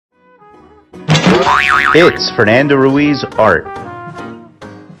It's Fernando Ruiz Art. Hi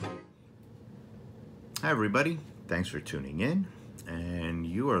everybody, thanks for tuning in, and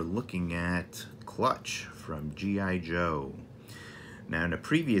you are looking at Clutch from G.I. Joe. Now in a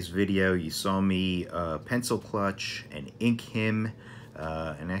previous video you saw me pencil Clutch and ink him,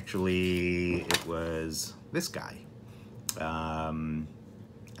 and actually it was this guy.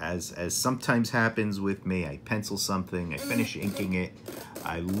 As sometimes happens with me, I pencil something, I finish inking it,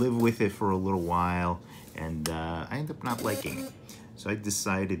 I live with it for a little while, and I end up not liking it. So I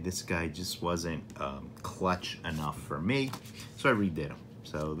decided this guy just wasn't Clutch enough for me, so I redid him.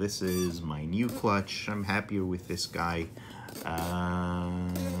 So this is my new Clutch. I'm happier with this guy.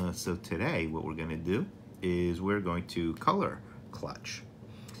 So today what we're gonna do is we're going to color Clutch.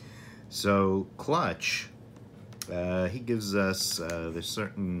 So Clutch, he gives us there's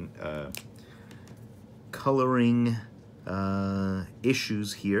certain coloring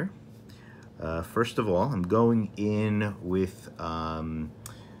issues here. First of all, I'm going in with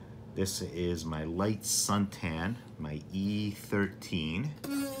this is my light suntan, my E13,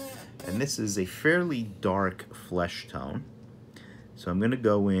 and this is a fairly dark flesh tone. So I'm going to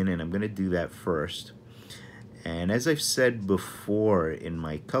go in and I'm going to do that first. And as I've said before in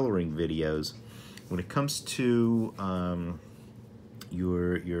my coloring videos, when it comes to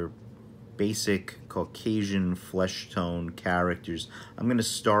your basic Caucasian flesh tone characters, I'm going to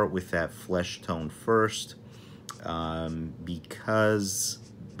start with that flesh tone first, because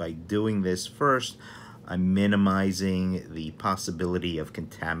by doing this first, I'm minimizing the possibility of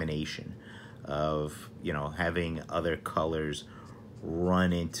contamination, of, you know, having other colors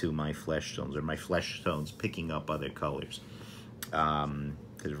run into my flesh tones, or my flesh tones picking up other colors.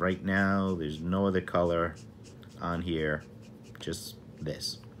 Because right now there's no other color on here, just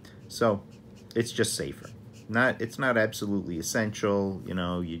this. So it's just safer. It's not absolutely essential, you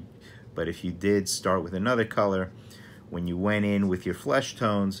know, but if you did start with another color, when you went in with your flesh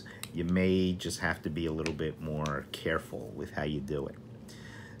tones, you may just have to be a little bit more careful with how you do it.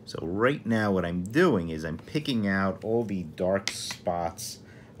 So right now what I'm doing is I'm picking out all the dark spots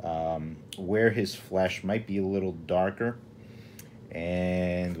where his flesh might be a little darker.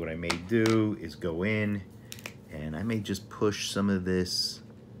 And what I may do is go in and I may just push some of this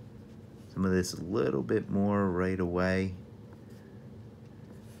a little bit more right away.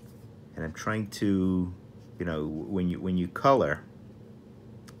 And I'm trying to, you know, when you color,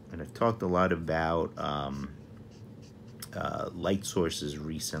 and I've talked a lot about light sources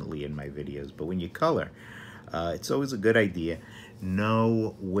recently in my videos, but when you color, it's always a good idea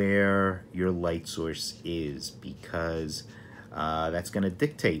know where your light source is, because that's going to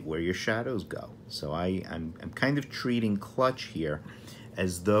dictate where your shadows go. So I'm kind of treating Clutch here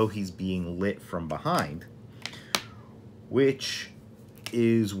as though he's being lit from behind, which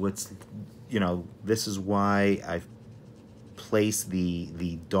is what's, you know, this is why I've placed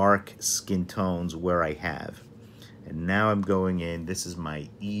the dark skin tones where I have. And now I'm going in, this is my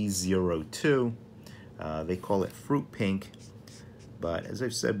E02, they call it fruit pink, but as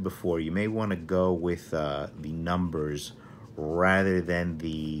I've said before, you may want to go with the numbers rather than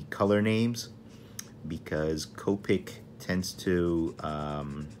the color names, because Copic tends to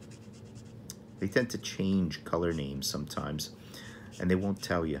they tend to change color names sometimes, and they won't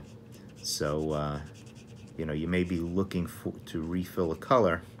tell you. So you know, you may be looking to refill a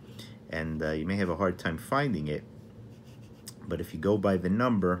color, and you may have a hard time finding it. But if you go by the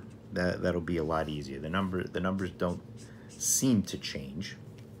number, that'll be a lot easier. The numbers don't seem to change.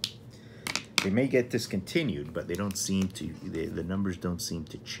 They may get discontinued, but they don't seem to. The numbers don't seem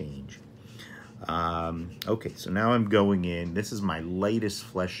to change. Okay, so now I'm going in. This is my lightest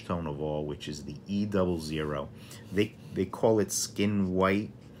flesh tone of all, which is the E00. They call it skin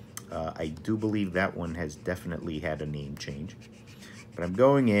white. I do believe that one has definitely had a name change. But I'm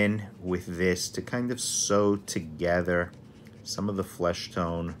going in with this to kind of sew together some of the flesh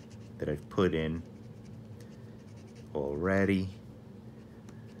tone that I've put in already.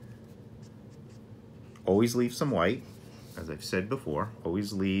 Always leave some white, as I've said before.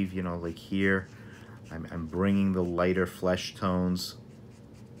 Always leave, you know, like here, I'm bringing the lighter flesh tones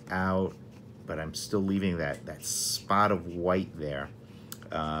out, but I'm still leaving that spot of white there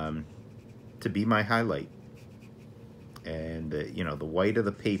to be my highlight. And you know, the white of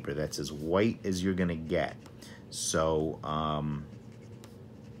the paper, that's as white as you're gonna get. So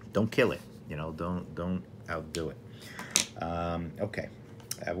don't kill it, you know, don't outdo it. Okay,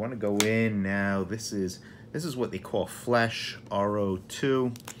 I want to go in now. This is what they call flesh,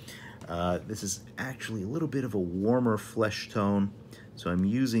 RO2. This is actually a little bit of a warmer flesh tone, so I'm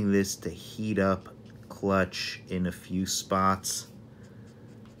using this to heat up Clutch in a few spots.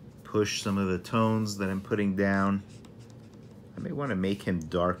 push some of the tones that I'm putting down. I may want to make him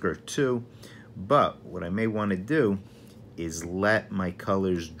darker too, but what I may want to do is let my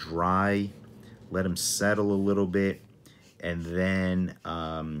colors dry, let them settle a little bit, and then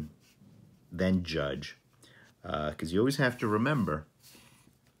judge. Because you always have to remember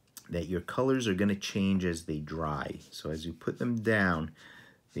that your colors are going to change as they dry. So as you put them down,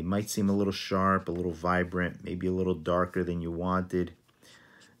 they might seem a little sharp, a little vibrant, maybe a little darker than you wanted.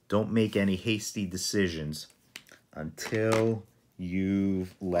 Don't make any hasty decisions until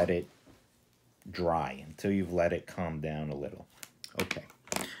you've let it dry, until you've let it calm down a little. Okay,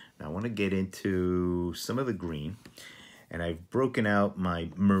 now I want to get into some of the green, and I've broken out my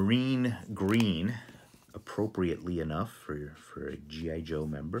marine green appropriately enough for a G.I. Joe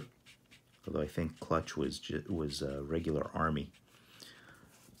member, although I think Clutch was regular Army.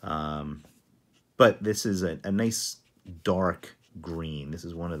 But this is a nice dark green. This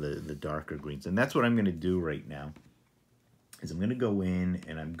is one of the darker greens, and that's what I'm going to do right now. Is I'm going to go in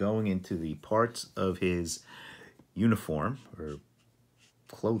and I'm going into the parts of his uniform or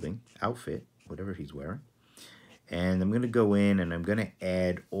clothing, outfit, whatever he's wearing. And I'm going to go in and I'm going to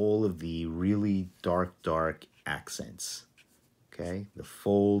add all of the really dark accents. Okay, the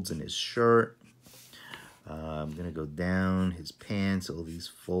folds in his shirt. I'm going to go down his pants, all these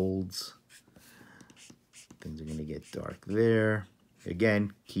folds. Things are going to get dark there.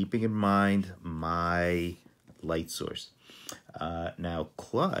 Again, keeping in mind my light source. Now,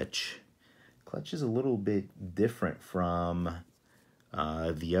 Clutch is a little bit different from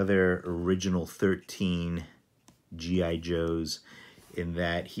the other original 13 G.I. Joes in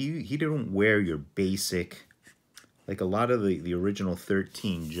that he didn't wear your basic, like a lot of the original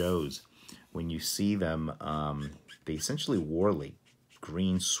 13 Joes. When you see them, they essentially wore like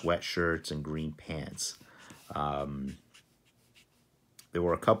green sweatshirts and green pants. There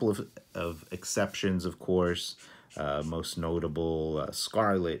were a couple of exceptions, of course. Most notable,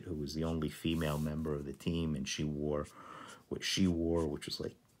 Scarlet, who was the only female member of the team, and she wore what she wore, which was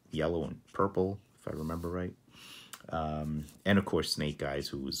like yellow and purple, if I remember right. And of course, Snake Eyes,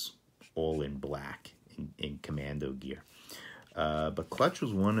 who was all in black in commando gear. But Clutch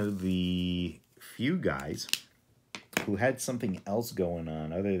was one of the few guys who had something else going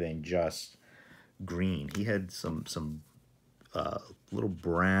on other than just green. He had some little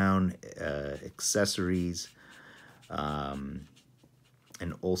brown accessories, and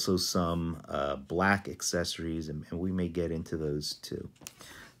also some black accessories, and we may get into those too.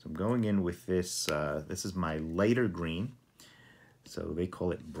 So I'm going in with this. This is my lighter green, so they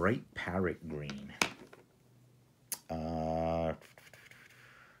call it bright parrot green.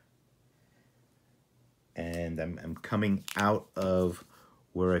 And I'm coming out of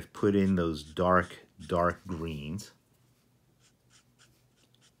where I've put in those dark greens.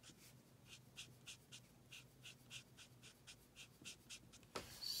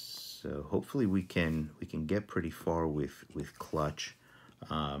 So hopefully we can get pretty far with Clutch.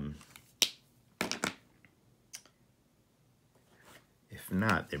 If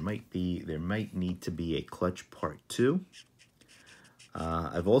not, there might need to be a Clutch part 2.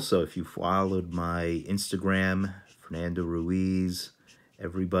 I've also, if you followed my Instagram, Fernando Ruiz,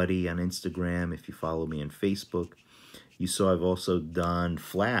 everybody on Instagram, if you follow me on Facebook, you saw I've also done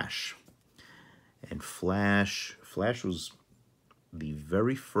Flash. And Flash was the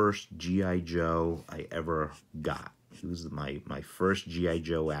very first G.I. Joe I ever got. He was my first G.I.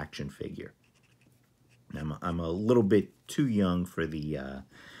 Joe action figure. I'm a little bit too young for the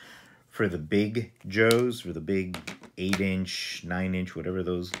big Joes, for the big 8-inch, 9-inch, whatever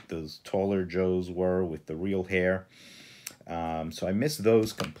those taller Joes were with the real hair. So I missed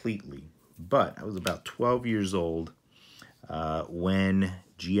those completely. But I was about 12 years old when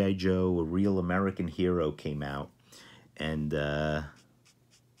G.I. Joe, A Real American Hero, came out, and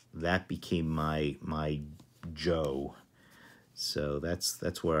that became my Joe. So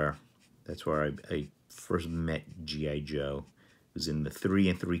that's where I first met G.I. Joe. It was in the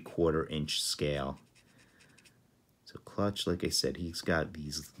 3 3/4 inch scale. So Clutch, like I said, he's got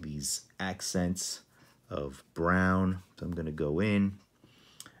these accents of brown. So I'm gonna go in.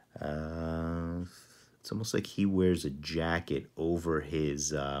 It's almost like he wears a jacket over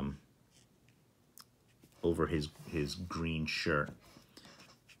his green shirt,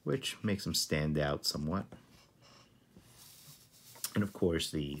 which makes him stand out somewhat. And of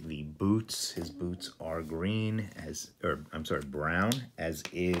course, the boots. His boots are green, brown, as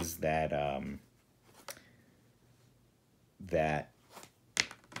is that that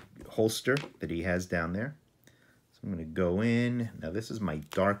holster that he has down there. So I'm going to go in. Now this is my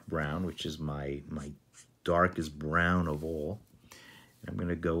dark brown, which is my darkest brown of all. I'm going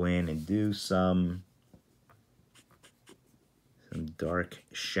to go in and do some dark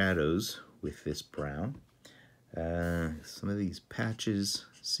shadows with this brown. Some of these patches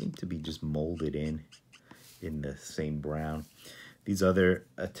seem to be just molded in the same brown. These other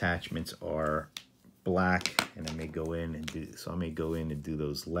attachments are black, and I may go in and do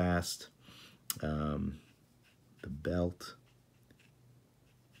those last. The belt,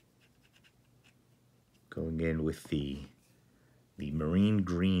 going in with the marine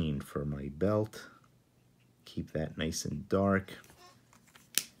green for my belt. Keep that nice and dark.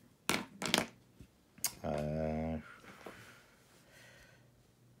 Gonna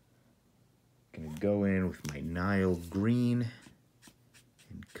go in with my Nile green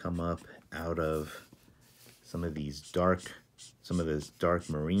and come up out of some of this dark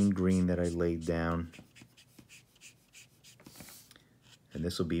marine green that I laid down. And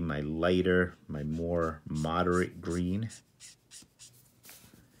this will be my lighter, my more moderate green.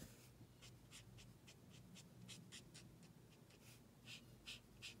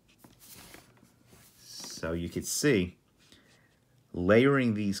 So you can see,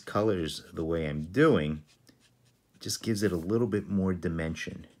 layering these colors the way I'm doing just gives it a little bit more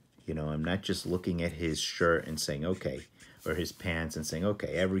dimension. You know, I'm not just looking at his shirt and saying, okay, or his pants and saying, okay,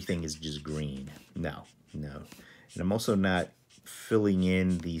 everything is just green. No. And I'm also not filling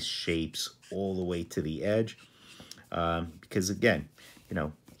in these shapes all the way to the edge, because again, you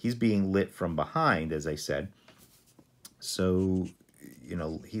know, he's being lit from behind, as I said. So, you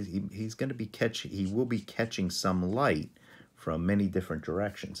know, he's going to be he will be catching some light from many different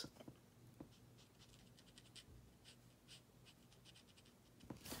directions.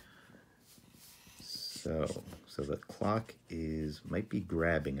 So the clock might be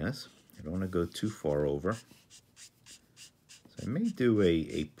grabbing us. I don't want to go too far over. So I may do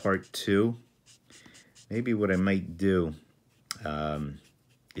a part 2. Maybe what I might do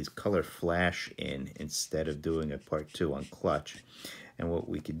is color flash in instead of doing a part 2 on clutch. And what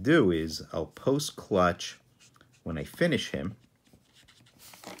we could do is I'll post clutch when I finish him.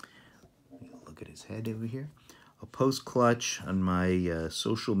 Look at his head over here. I'll post clutch on my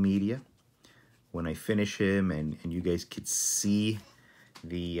social media when I finish him, and you guys could see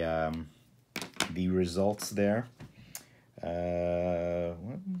the results there.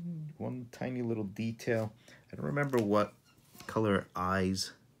 One tiny little detail. I don't remember what color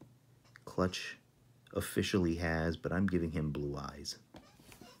eyes Clutch officially has, but I'm giving him blue eyes.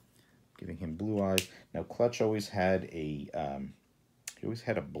 Now Clutch always had a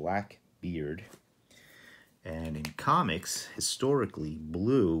black beard, and in comics, historically,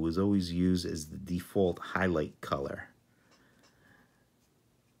 blue was always used as the default highlight color.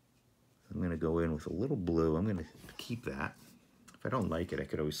 I'm going to go in with a little blue. I'm going to keep that. If I don't like it, I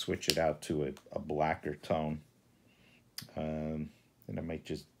could always switch it out to a blacker tone. And I might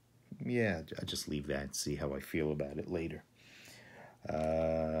just, I'll just leave that and see how I feel about it later.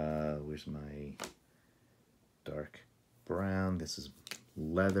 Where's my dark brown? This is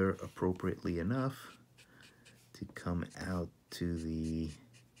leather appropriately enough to come out to the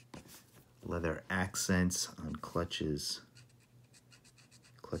leather accents on Clutch's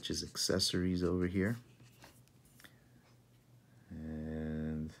accessories over here.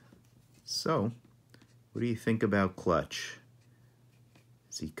 And so, what do you think about Clutch?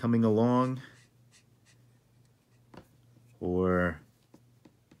 Is he coming along, or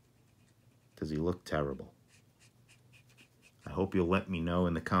does he look terrible? I hope you'll let me know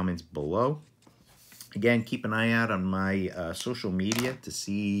in the comments below. Again, keep an eye out on my social media to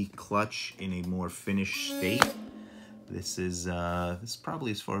see Clutch in a more finished state. This is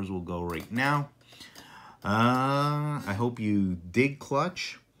probably as far as we'll go right now. I hope you dig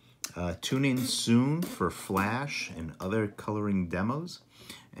Clutch. Tune in soon for Flash and other coloring demos.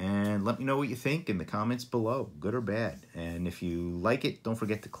 And let me know what you think in the comments below, good or bad. And if you like it, don't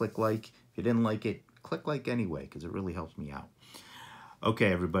forget to click like. If you didn't like it, click like anyway, because it really helps me out.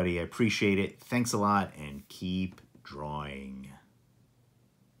 Okay, everybody, I appreciate it. Thanks a lot, and keep drawing.